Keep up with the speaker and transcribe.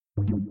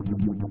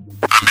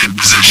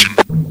Position.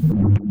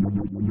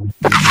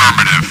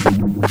 Affirmative.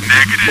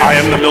 Negative. I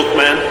am the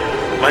milkman.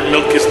 My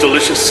milk is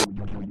delicious.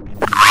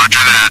 Roger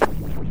that.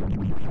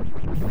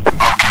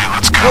 Okay,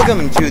 let's go.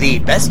 Welcome to the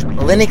Best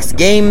Linux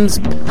Games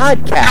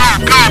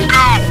Podcast.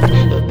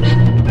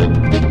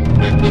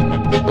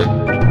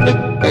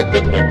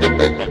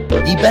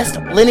 The best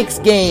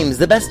Linux games,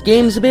 the best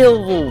games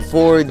available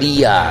for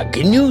the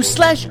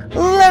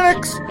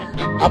GNU/Linux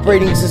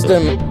operating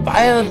system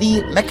via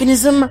the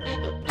mechanism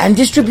and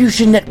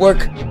distribution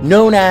network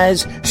known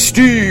as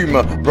Steam,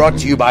 brought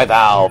to you by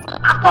Valve.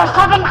 After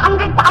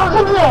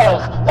 700,000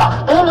 years, yes,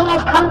 gaming has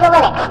come to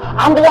Linux,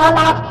 and beyond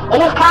that, it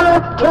has come to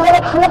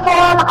Linux in the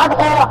form of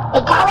an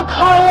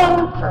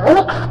egalitarian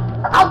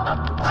Linux-like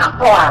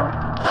platform,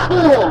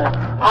 Steam,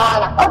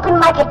 an open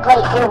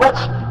marketplace in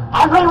which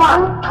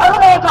everyone, total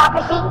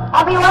meritocracy,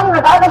 everyone,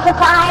 regardless of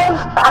size,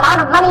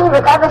 amount of money,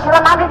 regardless of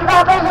amount of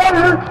developers,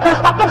 and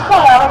prospective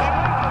sales,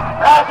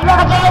 if you have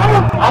a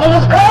game, and it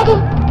is good,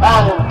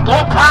 then give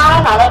it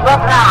time, and it will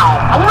thrive,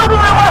 and you will be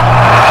rewarded.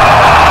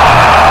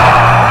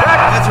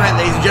 That's right,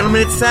 ladies and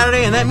gentlemen, it's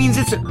Saturday, and that means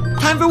it's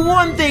time for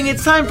one thing.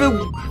 It's time for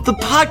the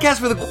podcast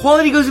where the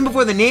quality goes in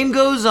before the name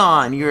goes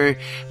on. You're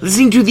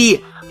listening to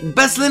the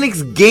Best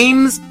Linux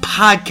Games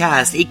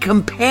Podcast, a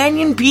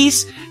companion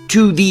piece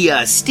to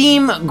the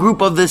Steam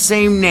group of the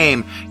same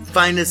name.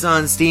 Find us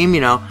on Steam,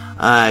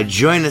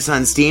 join us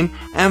on Steam,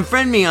 and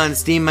friend me on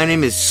Steam. My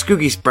name is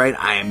Skooky Sprite.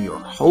 I am your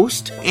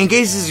host. In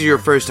case this is your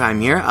first time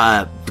here,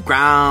 the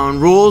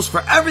ground rules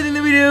for everything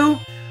that we do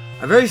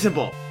are very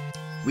simple.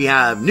 We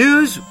have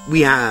news, we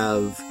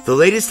have the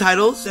latest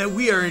titles that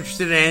we are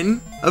interested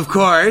in, of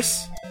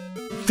course,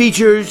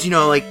 features,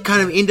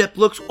 kind of in-depth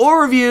looks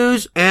or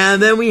reviews,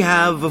 and then we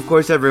have, of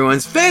course,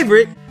 everyone's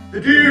favorite,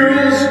 the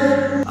deals!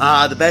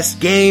 The best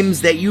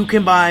games that you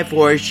can buy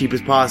for as cheap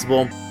as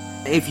possible.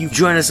 If you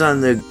join us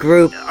on the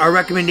group, our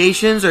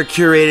recommendations are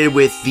curated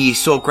with the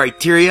sole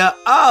criteria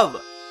of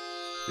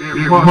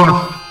it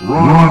must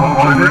run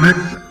on Linux,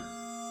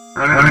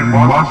 and it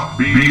must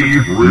be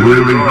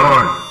really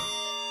good.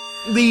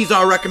 These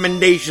are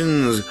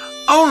recommendations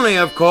only,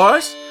 of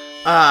course.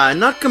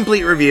 Not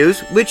complete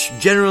reviews, which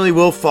generally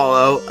will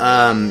follow,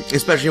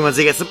 especially once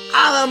they get some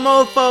other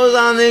mofos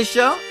on this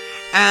show.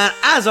 And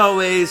as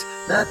always,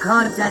 the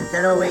content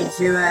that awaits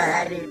you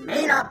ahead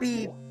may not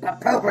be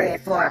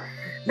appropriate for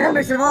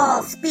members of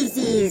all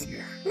species,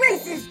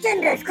 races,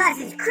 genders,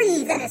 classes,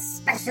 creeds, and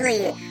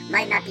especially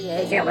might not be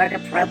age or work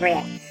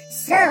appropriate.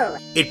 So,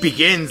 it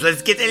begins.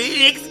 Let's get the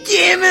Linux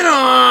gaming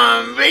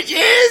on,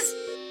 bitches!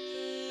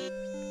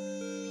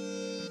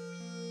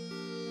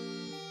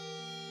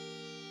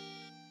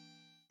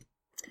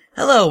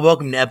 Hello,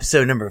 welcome to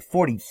episode number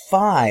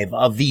 45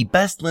 of the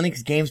Best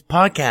Linux Games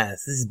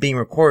Podcast. This is being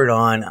recorded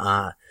on,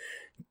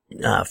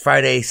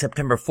 Friday,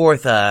 September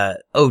 4th,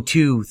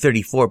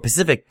 0234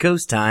 Pacific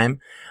Coast Time.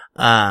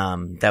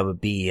 That would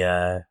be,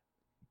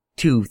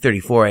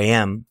 2:34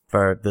 a.m.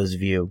 for those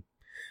of you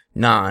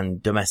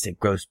non-domestic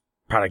gross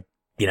product,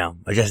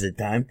 adjusted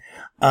time.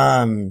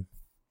 And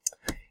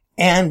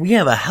we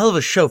have a hell of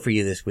a show for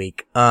you this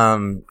week.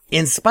 In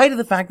spite of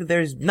the fact that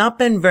there's not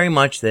been very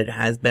much that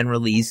has been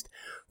released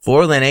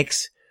for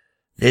Linux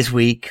this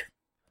week,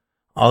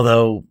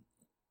 although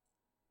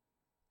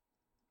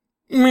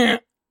we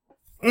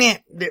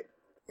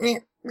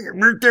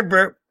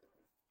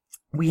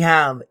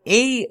have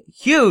a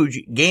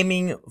huge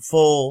gaming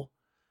full,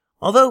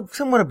 although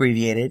somewhat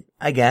abbreviated,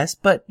 I guess,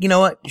 but you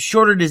know what?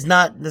 Shorter does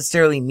not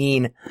necessarily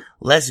mean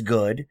less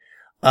good,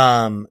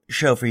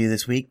 show for you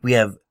this week. We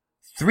have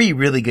 3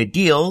 really good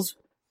deals.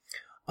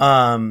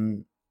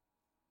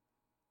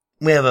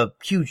 We have a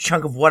huge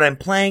chunk of what I'm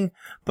playing,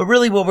 but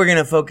really what we're going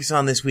to focus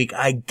on this week,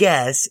 I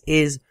guess,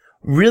 is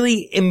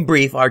really in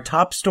brief our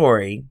top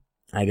story.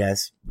 I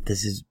guess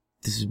this is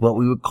what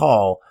we would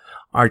call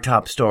our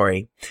top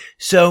story.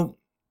 So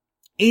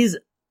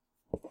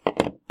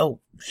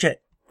oh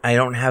shit, I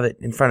don't have it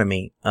in front of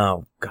me.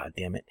 Oh god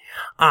damn it.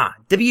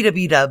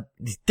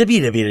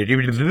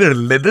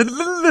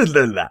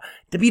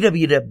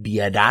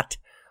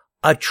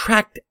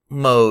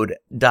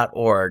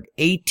 www.attractmode.org,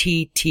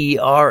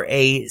 attractmode.org.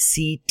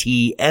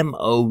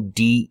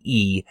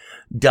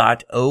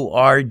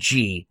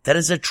 That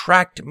is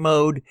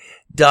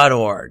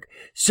attractmode.org.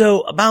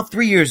 So about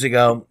 3 years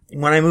ago,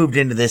 when I moved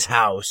into this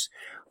house,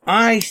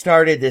 I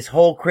started this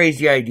whole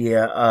crazy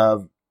idea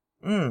of,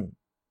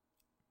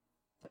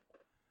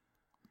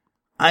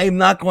 I'm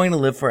not going to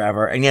live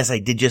forever. And yes, I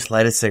did just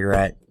light a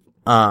cigarette.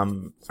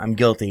 I'm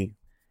guilty.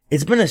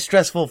 It's been a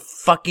stressful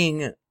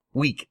fucking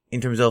week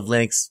in terms of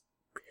Linux.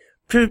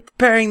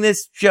 Preparing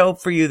this show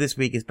for you this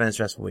week has been a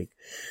stressful week.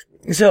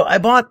 So I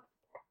bought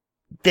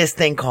this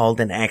thing called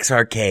an X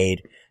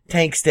Arcade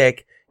tank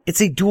stick.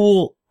 It's a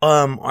dual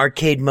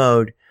arcade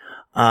mode,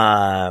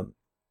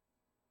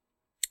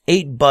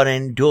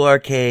 8-button dual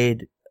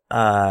arcade,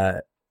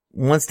 1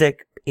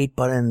 stick, 8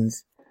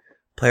 buttons,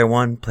 player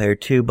 1, player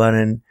 2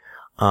 button,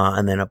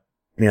 and then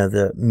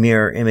the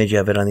mirror image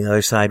of it on the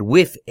other side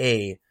with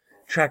a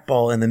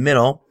trackball in the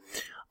middle.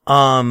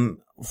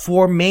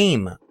 For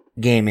MAME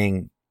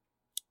gaming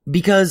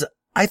because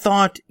I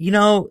thought,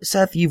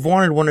 Seth, you've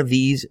wanted one of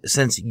these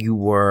since you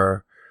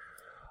were,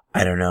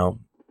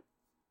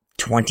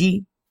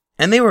 20.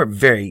 And they were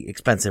very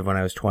expensive when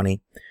I was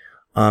 20.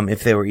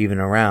 If they were even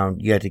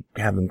around, you had to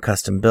have them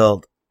custom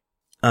built.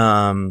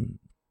 And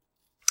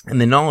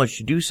the knowledge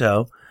to do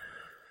so.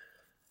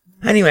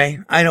 Anyway,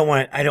 I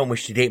don't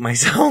wish to date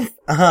myself.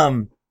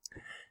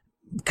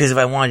 Because if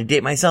I wanted to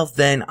date myself,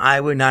 then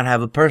I would not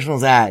have a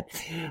personals ad.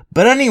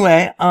 But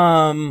anyway,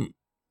 bottom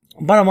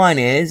line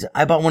is,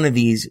 I bought one of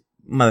these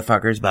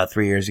motherfuckers about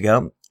 3 years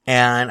ago,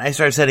 and I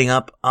started setting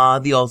up,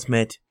 the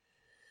ultimate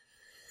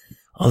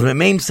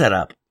MAME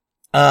setup.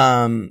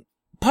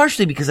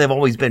 Partially because I've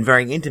always been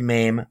very into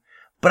MAME,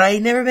 but I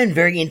had never been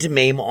very into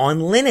MAME on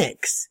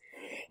Linux.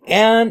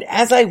 And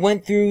as I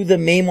went through the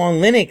MAME on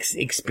Linux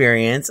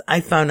experience, I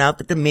found out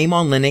that the MAME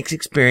on Linux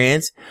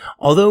experience,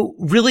 although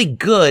really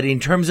good in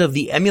terms of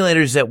the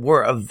emulators that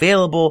were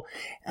available,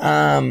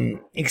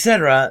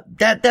 etc.,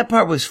 that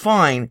part was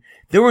fine.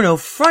 There were no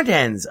front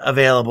ends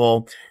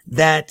available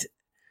that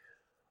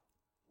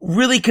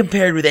really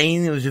compared with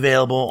anything that was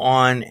available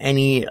on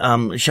any,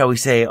 shall we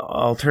say,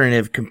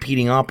 alternative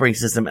competing operating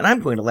system. And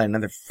I'm going to light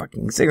another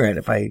fucking cigarette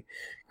if I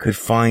could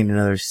find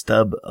another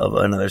stub of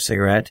another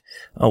cigarette.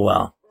 Oh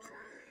well.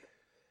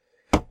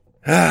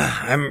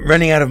 I'm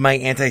running out of my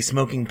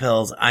anti-smoking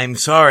pills. I'm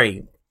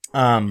sorry.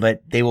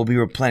 But they will be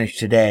replenished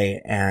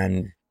today.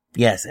 And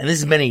yes, and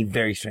this has been a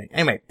very strange.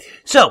 Anyway,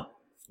 so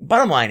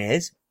bottom line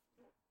is,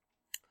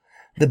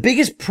 the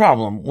biggest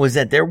problem was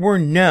that there were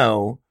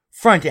no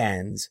front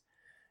ends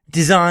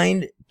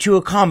designed to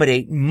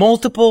accommodate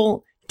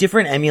multiple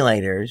different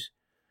emulators,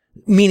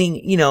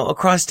 meaning,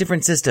 across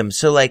different systems.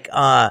 So like,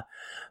 for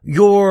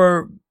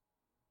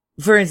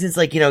instance,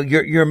 like,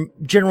 your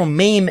general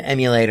MAME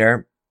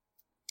emulator,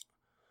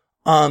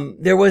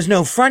 there was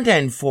no front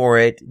end for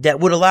it that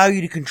would allow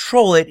you to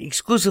control it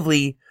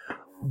exclusively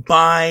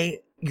by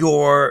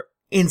your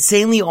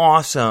insanely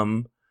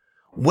awesome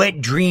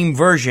wet dream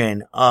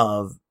version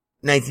of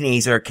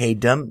 1980s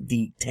Arcade-Dom,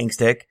 the Tank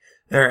Stick,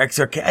 or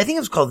X-Arcade. I think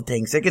it was called the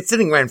Tank Stick. It's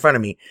sitting right in front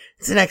of me.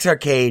 It's an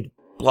X-Arcade,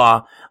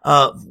 blah.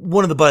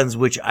 One of the buttons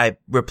which I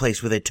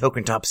replaced with a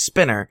token top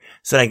spinner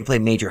so that I can play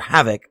Major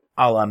Havoc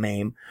a la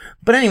MAME.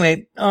 But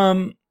anyway,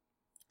 there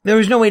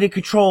was no way to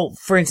control,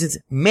 for instance,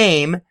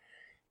 MAME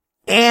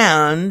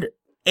and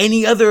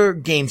any other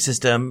game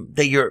system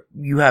that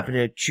you happen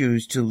to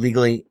choose to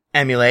legally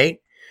emulate.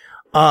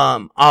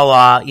 A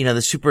la,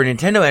 the Super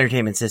Nintendo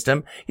Entertainment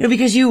System,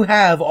 because you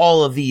have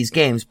all of these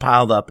games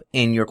piled up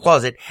in your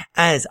closet,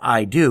 as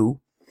I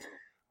do.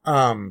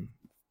 Of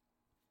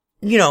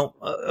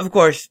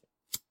course,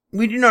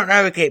 we do not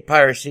advocate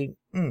piracy.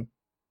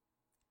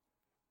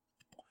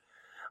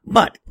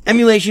 But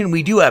emulation,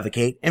 we do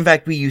advocate. In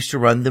fact, we used to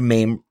run the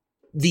MAME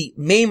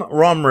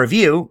ROM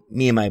review,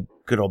 me and my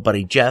good old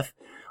buddy Jeff,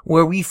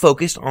 where we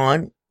focused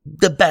on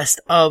the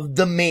best of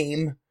the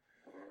MAME.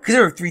 Because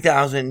there were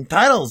 3,000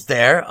 titles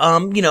there,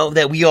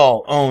 that we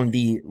all own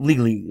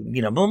legally,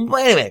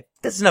 but anyway,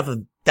 that's enough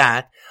of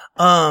that.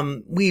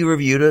 We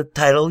reviewed a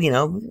title,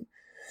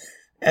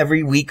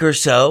 every week or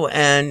so,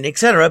 and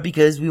etc.,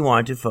 because we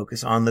wanted to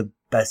focus on the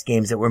best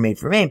games that were made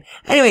for MAME.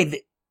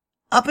 Anyway,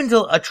 up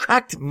until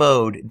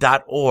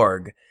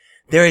attractmode.org,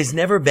 there has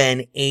never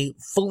been a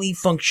fully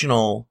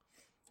functional,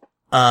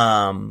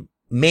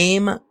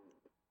 MAME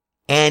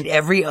and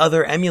every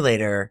other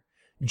emulator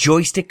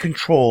joystick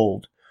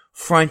controlled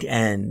front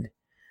end,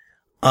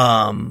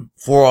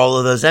 for all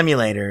of those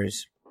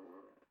emulators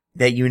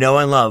that you know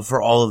and love,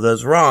 for all of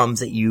those ROMs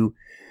that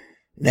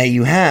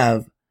you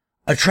have.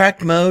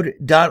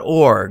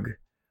 Attractmode.org,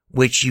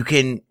 which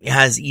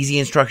has easy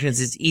instructions.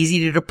 It's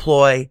easy to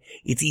deploy.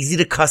 It's easy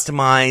to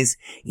customize.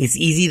 It's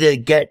easy to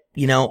get,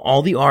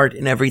 all the art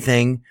and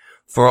everything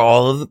for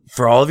all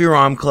of your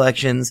ROM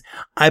collections.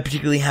 I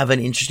particularly have an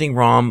interesting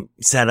ROM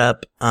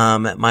setup,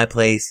 at my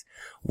place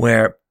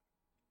where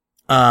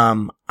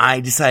I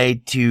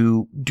decided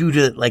to, due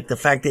to the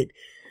fact that,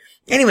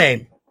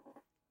 anyway,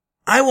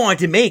 I wanted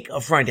to make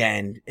a front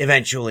end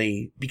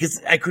eventually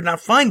because I could not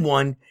find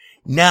one.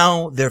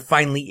 Now there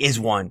finally is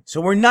one.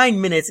 So we're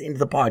 9 minutes into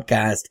the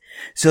podcast.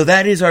 So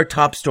that is our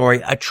top story.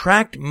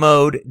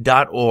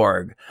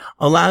 Attractmode.org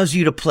allows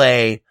you to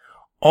play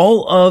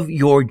all of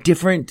your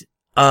different,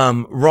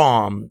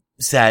 ROM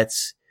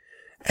sets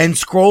and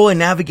scroll and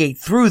navigate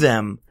through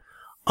them,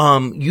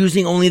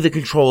 using only the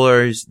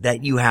controllers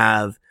that you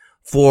have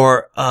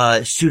for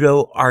a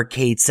pseudo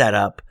arcade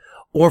setup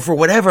or for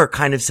whatever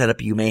kind of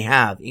setup you may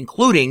have,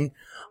 including,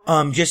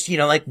 just,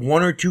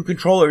 one or two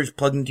controllers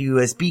plugged into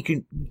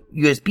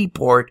USB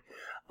port.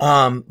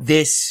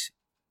 This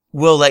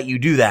will let you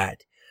do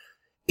that.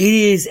 It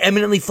is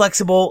eminently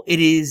flexible.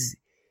 It's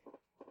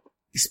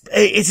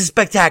a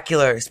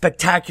spectacular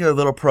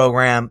little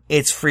program.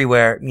 It's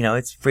freeware,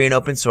 it's free and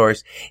open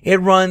source.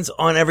 It runs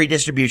on every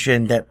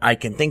distribution that I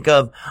can think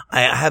of.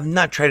 I have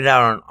not tried it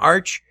out on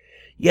Arch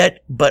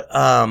yet, but,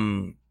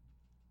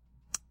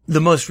 the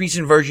most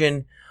recent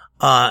version,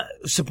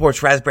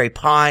 supports Raspberry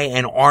Pi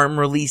and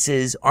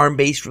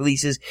ARM-based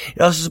releases.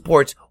 It also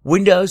supports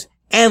Windows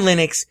and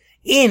Linux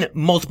in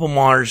multiple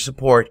monitor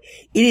support.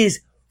 It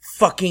is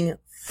fucking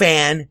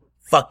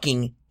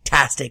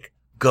tastic.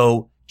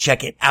 Go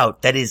check it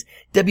out. That is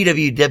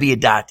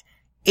www.alpha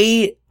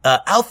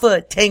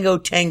tango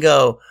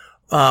tango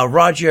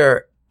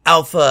Roger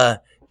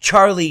Alpha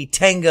Charlie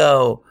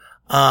Tango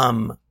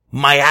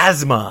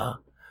miasma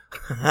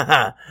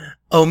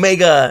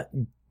Omega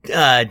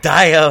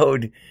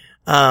diode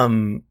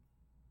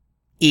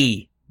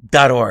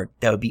e.org.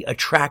 That would be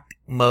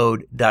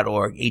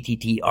attractmode.org,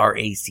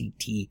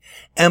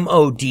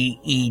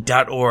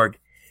 attractmode.org.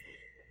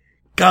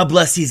 God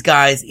bless these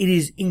guys. It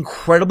is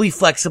incredibly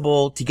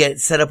flexible to get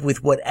set up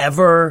with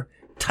whatever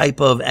type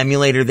of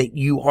emulator that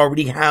you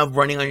already have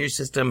running on your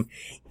system.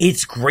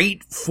 It's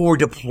great for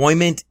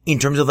deployment in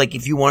terms of like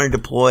if you want to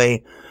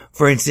deploy,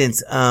 for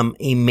instance,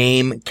 a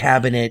MAME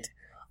cabinet,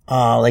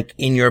 like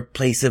in your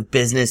place of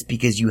business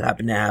because you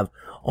happen to have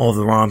all of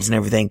the ROMs and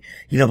everything,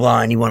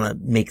 and you want to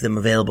make them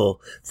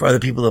available for other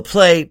people to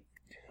play.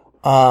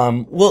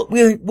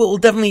 We'll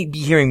definitely be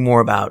hearing more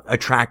about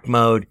Attract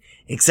Mode,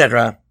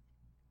 etc.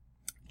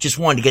 Just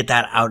wanted to get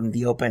that out in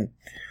the open.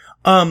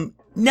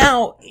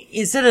 Now,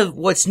 instead of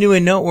what's new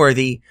and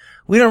noteworthy,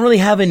 we don't really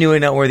have a new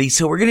and noteworthy,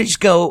 so we're gonna just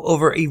go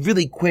over a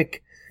really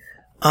quick,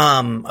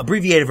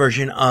 abbreviated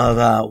version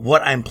of,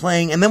 what I'm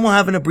playing, and then we'll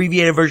have an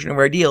abbreviated version of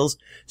our deals,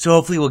 so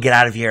hopefully we'll get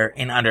out of here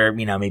in under,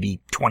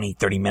 maybe 20,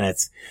 30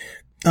 minutes.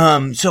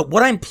 So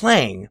what I'm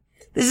playing,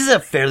 this is a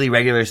fairly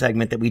regular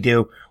segment that we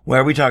do,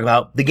 where we talk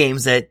about the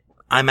games that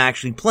I'm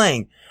actually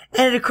playing,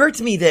 and it occurred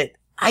to me that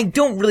I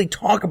don't really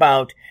talk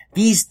about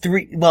these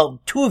two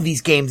of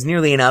these games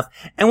nearly enough,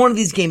 and one of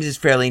these games is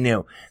fairly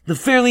new. The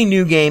fairly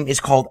new game is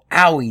called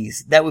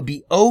Owies. That would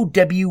be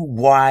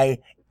OWYS.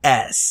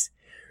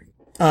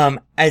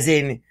 As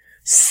in,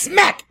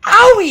 smack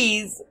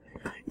Owies!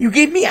 You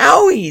gave me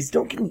Owies!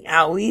 Don't give me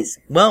Owies.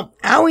 Well,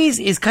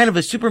 Owies is kind of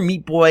a Super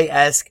Meat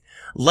Boy-esque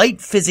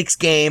light physics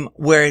game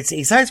where it's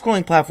a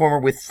side-scrolling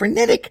platformer with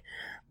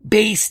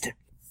frenetic-based,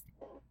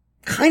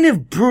 kind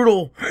of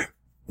brutal,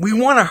 we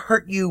want to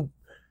hurt you.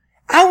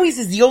 Owies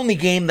is the only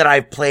game that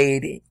I've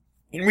played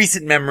in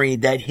recent memory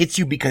that hits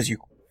you because you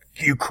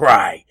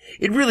cry.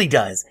 It really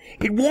does.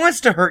 It wants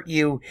to hurt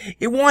you.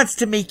 It wants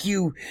to make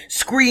you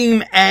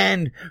scream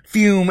and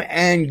fume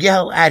and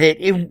yell at it.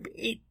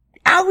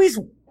 Owies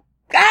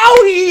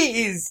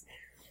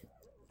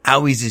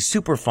is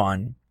super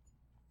fun.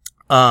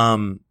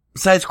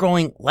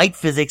 Side-scrolling, light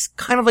physics,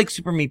 kind of like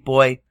Super Meat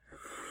Boy.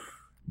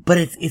 But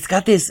it's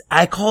got this,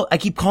 I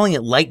keep calling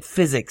it light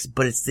physics,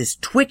 but it's this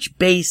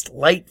Twitch-based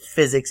light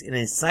physics in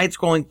a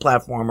side-scrolling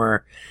platformer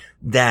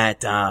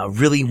that,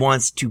 really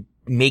wants to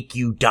make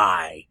you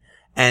die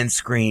and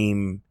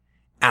scream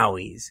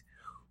owies.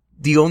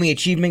 The only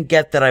achievement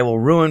get that I will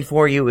ruin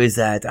for you is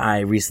that I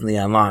recently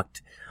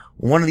unlocked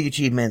one of the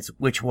achievements,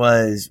 which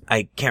was,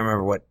 I can't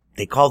remember what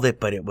they called it,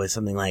 but it was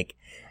something like,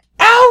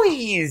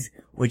 owies!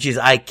 Which is,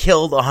 I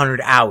killed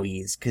 100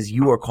 owies, cause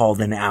you are called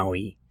an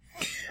owie.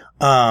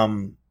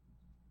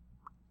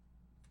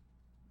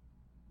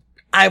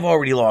 I've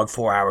already logged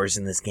 4 hours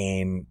in this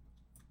game.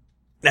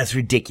 That's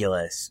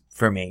ridiculous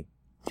for me.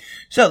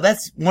 So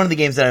that's one of the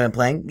games that I've been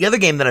playing. The other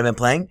game that I've been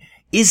playing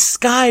is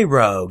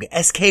Skyrogue.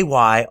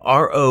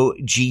 Skyrogue.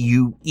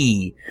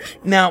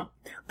 Now,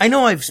 I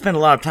know I've spent a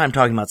lot of time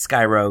talking about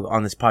Skyrogue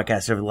on this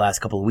podcast over the last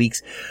couple of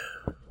weeks.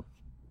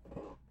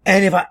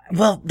 And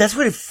that's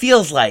what it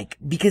feels like,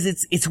 because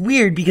it's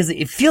weird, because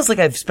it feels like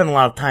I've spent a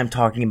lot of time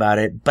talking about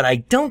it, but I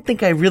don't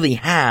think I really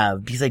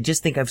have, because I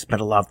just think I've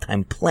spent a lot of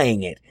time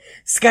playing it.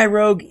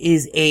 Skyrogue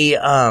is a,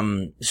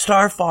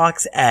 Star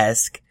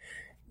Fox-esque,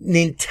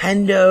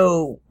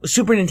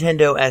 Super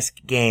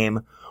Nintendo-esque game,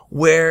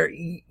 where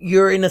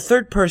you're in a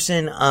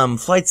third-person,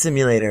 flight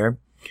simulator,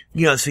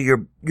 so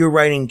you're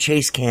riding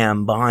chase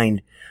cam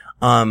behind,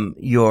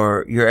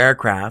 your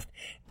aircraft.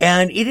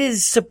 And it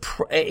is,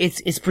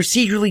 it's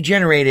procedurally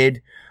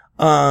generated,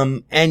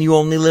 and you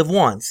only live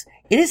once.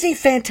 It is a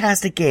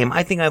fantastic game.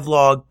 I think I've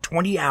logged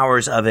 20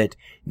 hours of it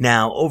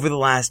now over the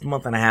last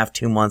month and a half,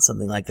 2 months,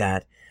 something like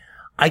that.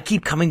 I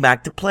keep coming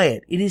back to play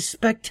it. It is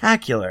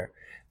spectacular.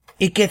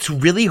 It gets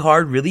really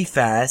hard, really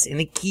fast, and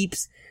it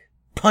keeps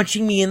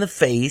punching me in the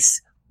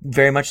face,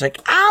 very much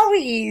like,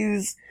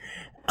 owies!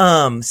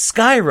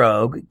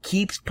 Skyrogue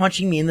keeps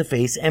punching me in the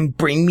face and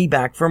bring me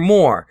back for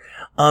more.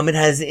 It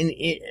has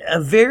a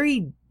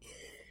very,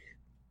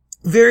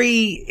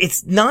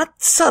 it's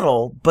not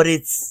subtle, but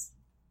it's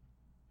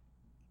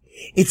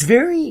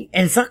very,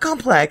 and it's not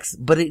complex,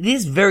 but it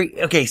is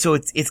very, okay, so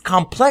it's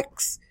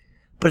complex,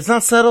 but it's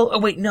not subtle. Oh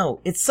wait,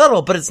 no, it's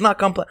subtle, but it's not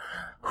complex.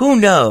 Who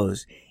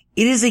knows?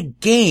 It is a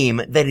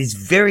game that is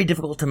very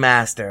difficult to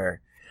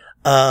master.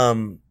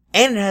 And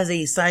it has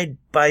a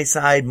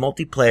side-by-side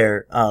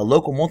multiplayer,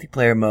 local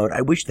multiplayer mode.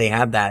 I wish they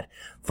had that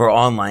for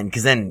online,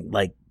 cause then,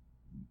 I'd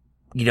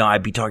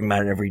be talking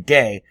about it every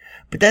day.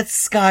 But that's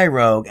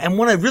Skyrogue. And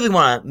what I really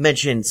want to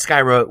mention about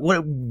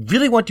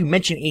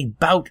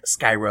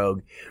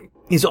Skyrogue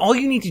is all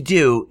you need to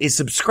do is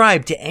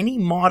subscribe to any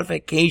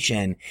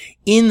modification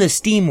in the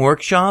Steam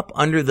Workshop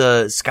under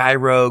the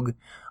Skyrogue,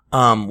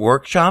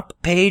 workshop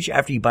page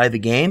after you buy the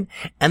game,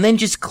 and then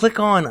just click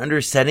on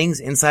under settings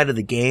inside of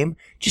the game,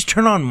 just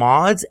turn on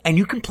mods, and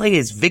you can play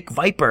as Vic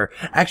Viper.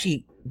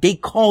 Actually, they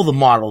call the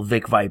model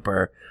Vic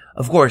Viper.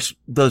 Of course,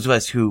 those of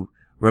us who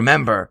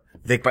remember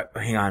Vic Viper,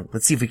 hang on,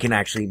 let's see if we can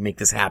actually make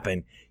this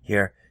happen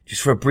here,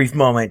 just for a brief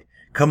moment.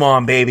 Come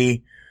on,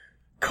 baby.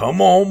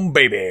 Come on,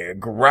 baby.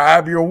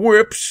 Grab your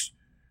whips.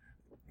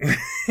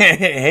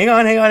 Hang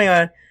on.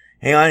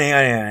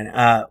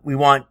 We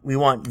want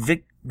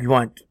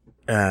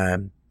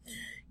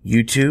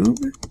YouTube,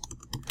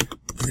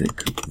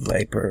 Vic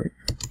Viper.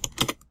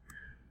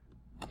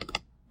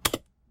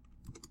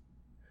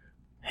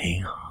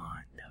 Hang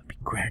on, that would be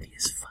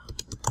Gradius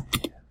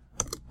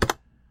 5.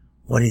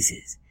 What is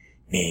his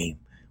name?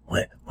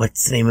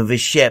 What's the name of his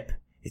ship?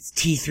 It's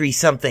T3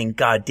 something,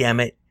 god damn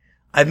it.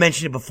 I've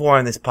mentioned it before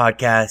on this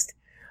podcast.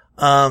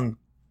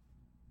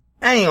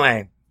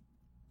 Anyway.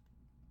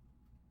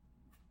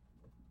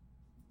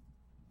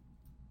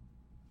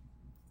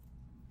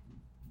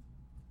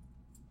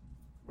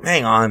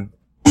 Hang on.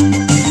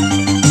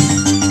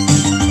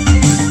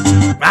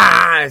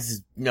 This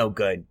is no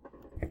good.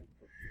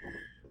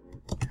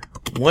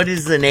 What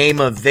is the name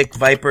of Vic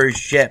Viper's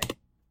ship?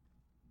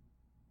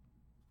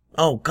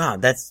 Oh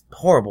god, that's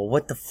horrible.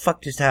 What the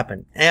fuck just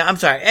happened? I'm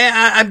sorry.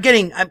 I'm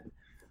getting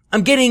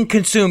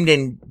consumed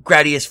in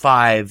Gradius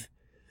 5.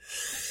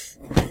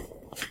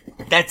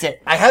 That's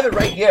it. I have it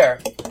right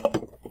here.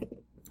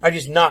 I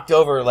just knocked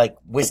over like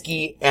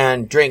whiskey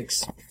and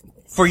drinks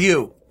for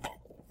you.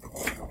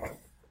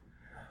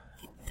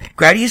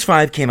 Gradius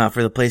 5 came out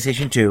for the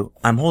PlayStation 2.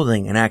 I'm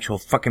holding an actual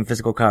fucking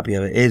physical copy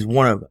of it. It is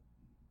one of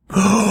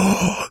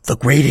the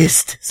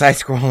greatest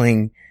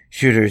side-scrolling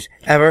shooters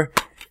ever.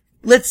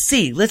 Let's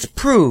see. Let's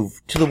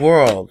prove to the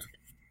world.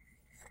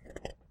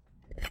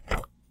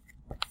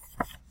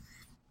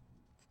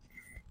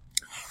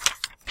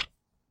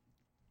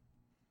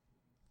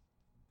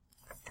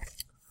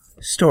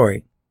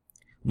 Story.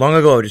 Long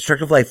ago, a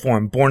destructive life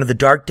form born of the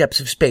dark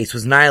depths of space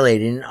was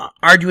annihilated in an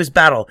arduous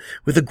battle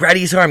with the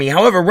Gradius army.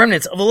 However,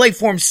 remnants of the life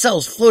form's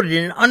cells floated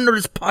in an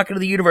unnoticed pocket of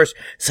the universe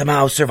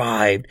somehow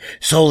survived.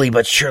 Slowly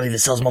but surely the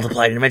cells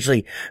multiplied and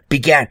eventually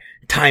began.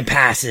 Time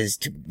passes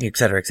to,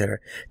 etc., etc.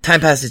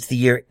 Time passes to the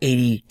year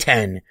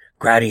 8010,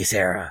 Gradius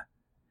era.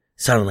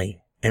 Suddenly,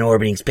 an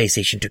orbiting space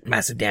station took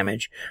massive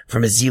damage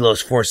from a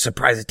Zelos force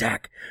surprise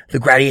attack. The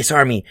Gradius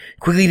army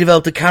quickly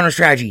developed a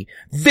counter-strategy.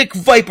 Vic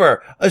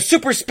Viper, a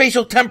super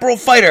spatial temporal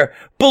fighter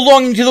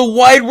belonging to the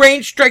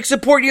wide-range strike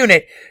support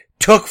unit,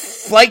 took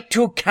flight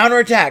to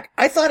counterattack.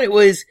 I thought it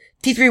was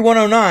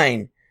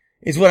T3109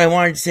 is what I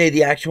wanted to say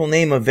the actual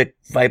name of Vic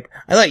Viper.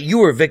 I thought you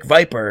were Vic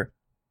Viper.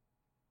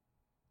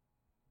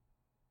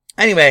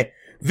 Anyway,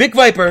 Vic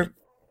Viper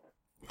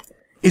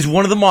is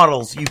one of the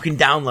models you can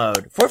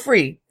download for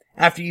free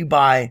after you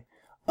buy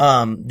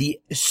the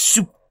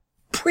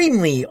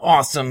supremely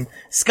awesome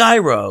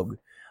Skyrogue,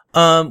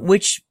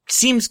 which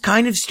seems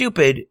kind of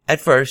stupid at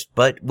first,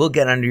 but will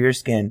get under your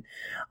skin.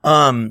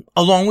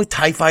 Along with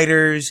TIE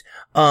Fighters,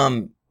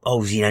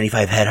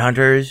 Z95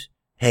 Headhunters.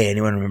 Hey,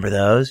 anyone remember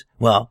those?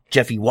 Well,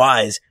 Jeffy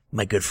Wise,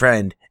 my good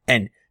friend,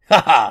 and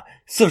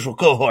social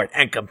cohort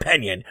and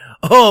companion.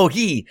 Oh,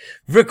 he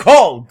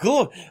recalled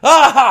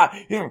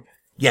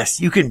Yes,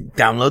 you can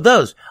download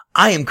those.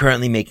 I am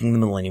currently making the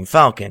Millennium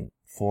Falcon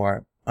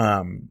for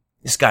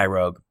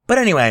Skyrogue. But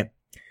anyway,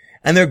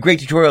 and there are great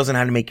tutorials on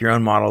how to make your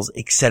own models,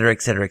 etc.,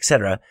 etc.,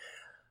 etc.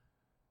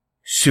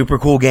 Super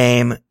cool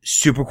game,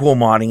 super cool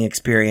modding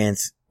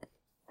experience.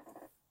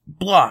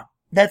 Blah.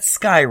 That's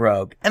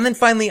Skyrogue. And then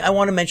finally, I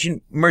want to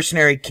mention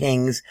Mercenary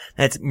Kings.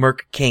 That's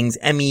Merc Kings,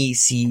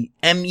 MERC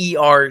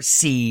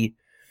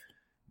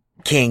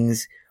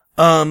Kings.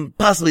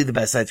 Possibly the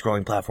best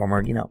side-scrolling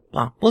platformer,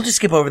 blah. We'll just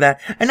skip over that.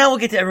 And now we'll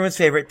get to everyone's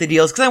favorite, the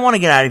deals, because I want to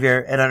get out of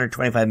here at under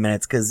 25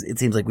 minutes, because it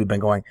seems like we've been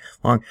going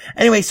long.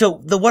 Anyway, so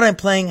what I'm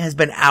playing has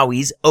been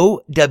Owies,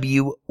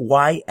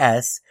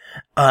 OWYS,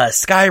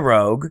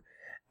 Skyrogue,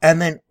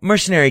 and then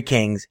Mercenary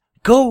Kings.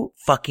 Go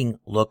fucking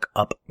look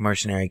up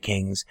Mercenary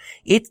Kings.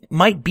 It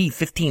might be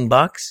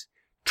 $15.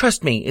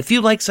 Trust me, if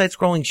you like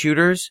side-scrolling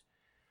shooters,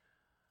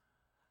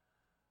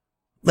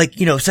 like,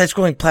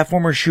 side-scrolling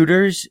platformer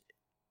shooters,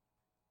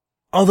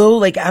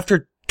 although,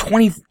 after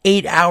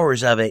 28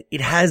 hours of it,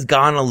 it has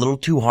gone a little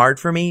too hard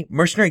for me.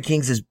 Mercenary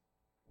Kings is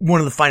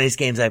one of the finest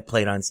games I've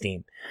played on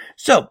Steam.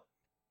 So,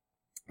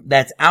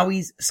 that's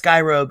Owies,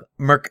 Skyrogue,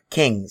 Merc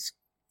Kings.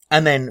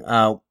 And then,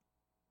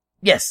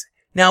 yes,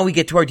 now we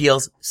get to our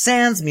deals.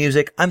 Sans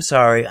music. I'm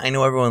sorry. I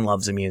know everyone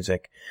loves the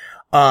music.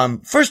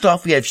 First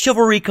off, we have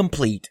Chivalry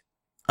Complete.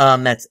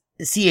 That's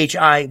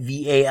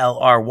CHIVALRY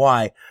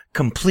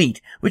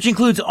Complete, which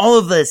includes all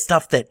of the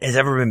stuff that has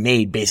ever been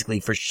made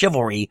basically for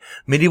Chivalry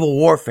Medieval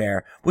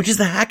Warfare, which is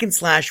the hack and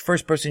slash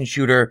first person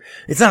shooter.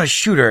 It's not a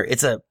shooter,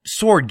 it's a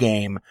sword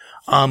game.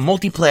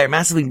 Multiplayer,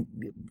 massively,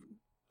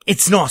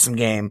 it's an awesome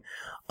game.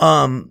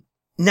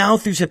 Now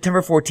through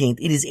September 14th,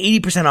 it is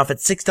 80% off at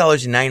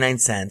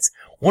 $6.99.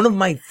 One of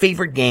my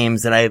favorite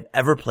games that I've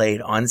ever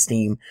played on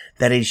Steam.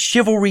 That is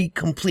Chivalry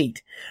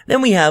Complete.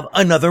 Then we have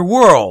Another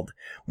World,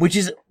 which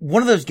is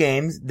one of those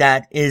games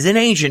that is an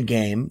ancient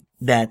game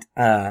that,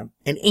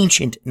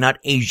 not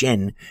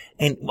Asian,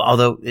 and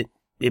although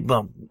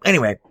well,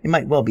 anyway, it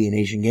might well be an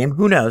Asian game,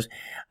 who knows.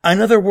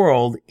 Another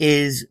World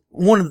is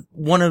one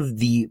of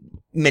the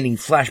many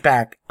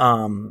flashback,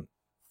 part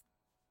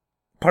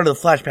of the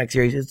flashback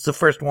series. It's the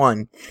first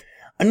one.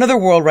 Another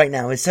World right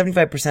now is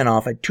 75%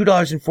 off at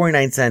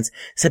 $2.49,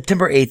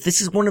 September 8th.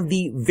 This is one of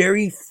the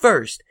very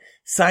first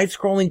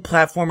side-scrolling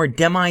platformer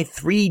demi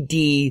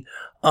 3D,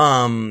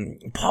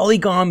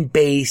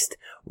 polygon-based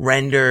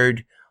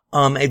rendered,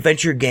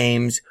 adventure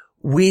games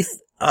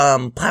with,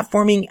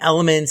 platforming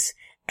elements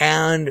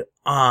and,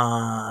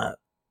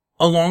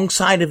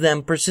 alongside of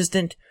them,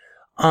 persistent,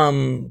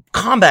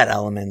 combat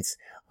elements.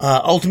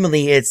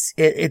 Ultimately,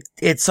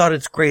 it sought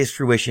its greatest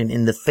fruition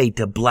in the Fade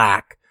to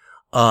Black,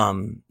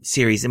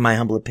 series, in my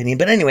humble opinion.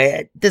 But anyway,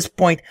 at this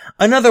point,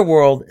 Another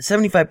World,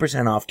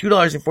 75% off,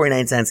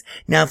 $2.49,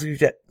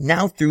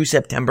 now through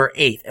September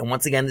 8th. And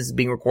once again, this is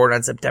being recorded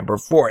on September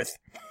 4th.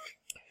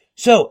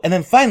 So, and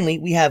then finally,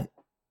 we have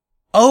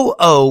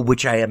OO,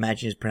 which I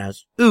imagine is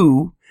pronounced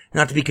ooh,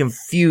 not to be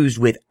confused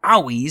with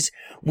Owies,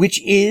 which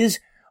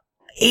is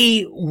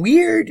a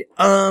weird,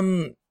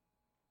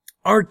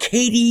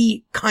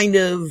 arcadey kind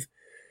of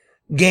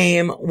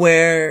game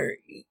where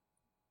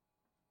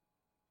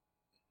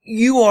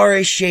you are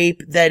a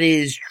shape that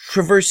is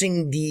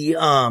traversing the,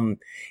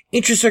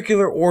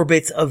 intracircular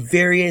orbits of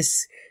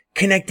various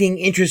connecting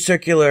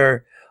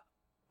intracircular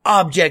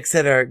objects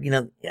that are,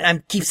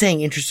 I keep saying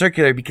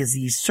intracircular because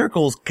these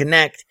circles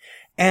connect,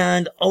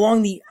 and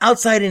along the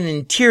outside and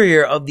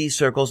interior of these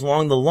circles,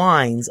 along the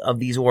lines of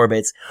these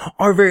orbits,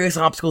 are various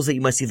obstacles that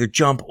you must either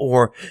jump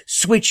or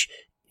switch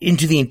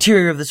into the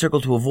interior of the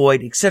circle to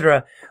avoid,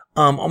 etc.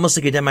 Almost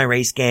like a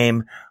demi-race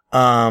game,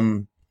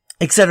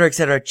 etc.,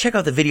 etc. Check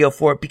out the video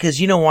for it,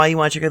 because you know why you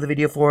want to check out the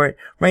video for it?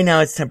 Right now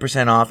it's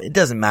 10% off. It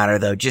doesn't matter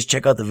though. Just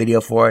check out the video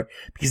for it,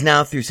 because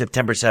now through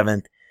September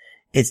 7th,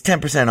 it's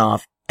 10%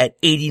 off at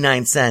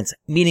 89 cents,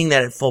 meaning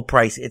that at full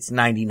price, it's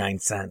 99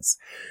 cents.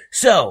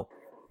 So,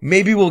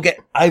 maybe we'll get,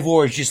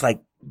 Ivor is just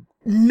like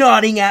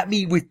nodding at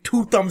me with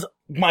 2 thumbs.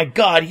 My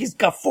God, he's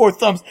got 4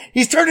 thumbs.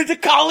 He's turned into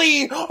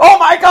Kali. Oh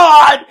my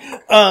God!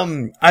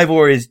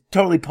 Ivor is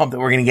totally pumped that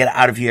we're gonna get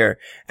out of here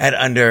at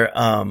under,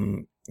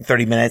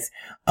 30 minutes.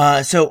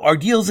 So our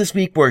deals this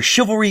week were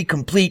Chivalry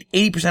Complete,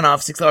 80%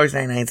 off,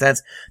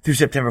 $6.99 through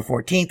September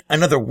 14th.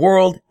 Another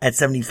World at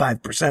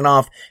 75%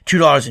 off,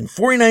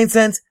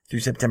 $2.49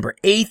 through September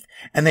 8th.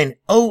 And then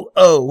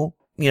OO,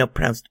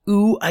 pronounced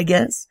ooh, I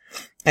guess,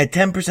 at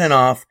 10%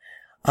 off,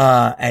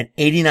 at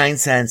 89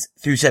 cents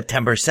through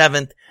September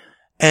 7th.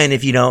 And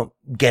if you don't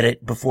get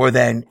it before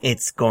then,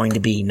 it's going to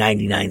be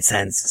 99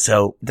 cents.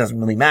 So it doesn't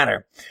really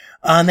matter.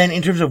 And then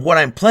in terms of what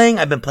I'm playing,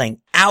 I've been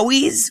playing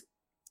Owies.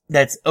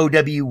 That's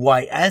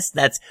OWYS.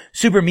 That's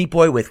Super Meat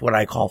Boy with what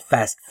I call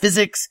fast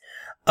physics,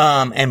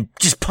 and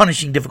just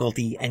punishing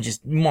difficulty and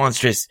just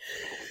monstrous.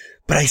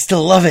 But I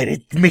still love it.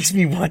 It makes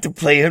me want to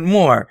play it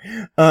more.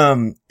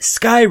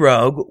 Sky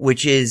Rogue,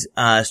 which is,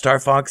 Star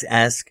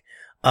Fox-esque,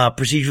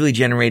 procedurally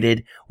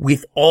generated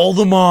with all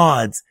the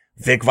mods.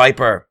 Vic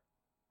Viper.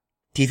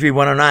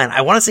 T3109.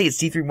 I want to say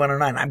it's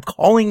T3109. I'm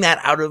calling that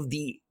out of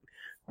the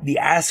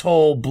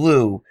asshole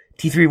blue.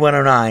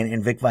 T3109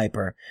 and Vic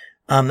Viper.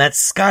 That's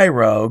Sky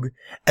Rogue.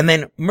 And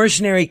then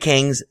Mercenary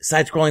Kings,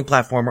 side-scrolling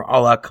platformer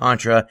a la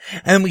Contra.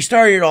 And then we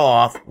started it all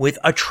off with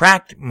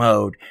Attract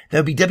Mode. That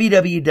would be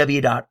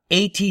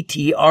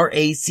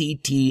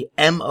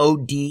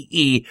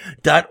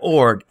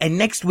www.attractmode.org. And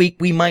next week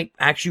we might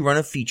actually run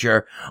a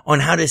feature on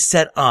how to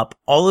set up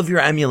all of your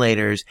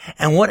emulators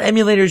and what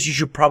emulators you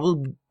should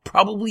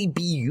probably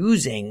be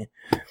using,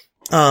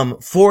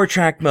 for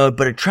Attract Mode.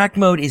 But Attract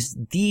Mode is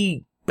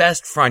the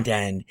best front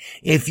end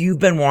if you've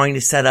been wanting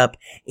to set up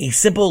a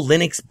simple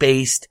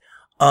Linux-based,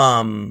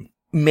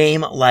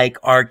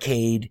 MAME-like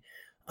arcade,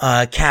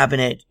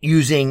 cabinet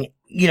using,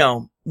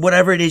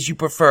 whatever it is you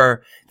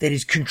prefer that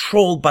is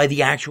controlled by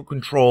the actual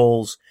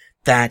controls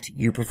that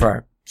you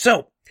prefer.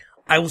 So,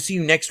 I will see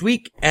you next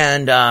week,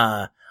 and,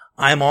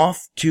 I'm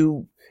off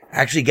to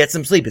actually get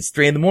some sleep. It's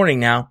 3 a.m.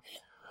 now.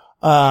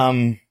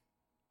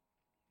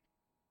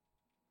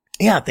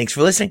 Yeah, thanks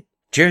for listening.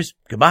 Cheers.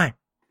 Goodbye.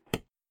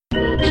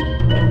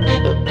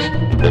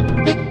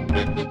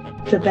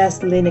 The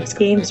Best Linux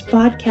Games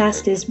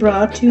podcast is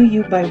brought to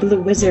you by Blue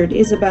Wizard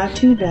is About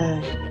to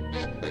Die.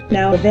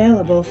 Now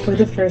available for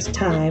the first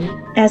time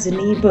as an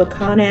ebook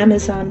on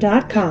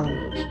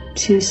Amazon.com.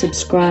 To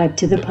subscribe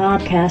to the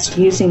podcast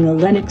using a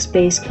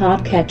Linux-based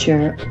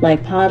podcatcher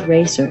like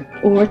Podracer,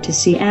 or to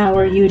see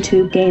our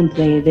YouTube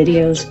gameplay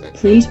videos,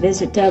 please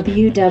visit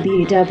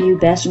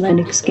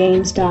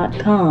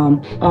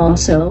www.bestlinuxgames.com.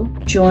 Also,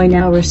 join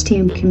our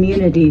Steam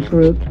community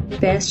group,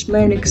 Best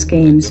Linux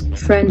Games,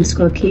 Friends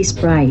Cookie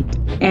Sprite,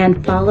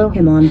 and follow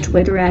him on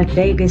Twitter at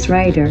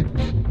VegasWriter.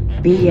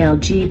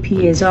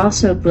 BLGP is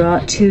also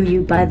brought to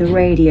you by the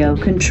Radio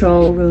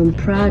Control Room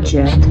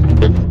Project.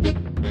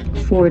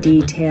 For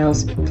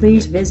details,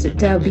 please visit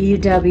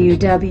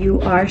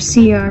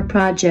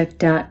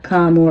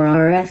www.rcrproject.com or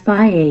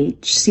rfihc.com.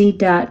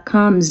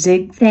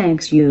 Zig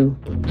thanks you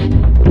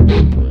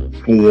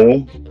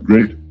for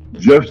great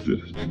justice.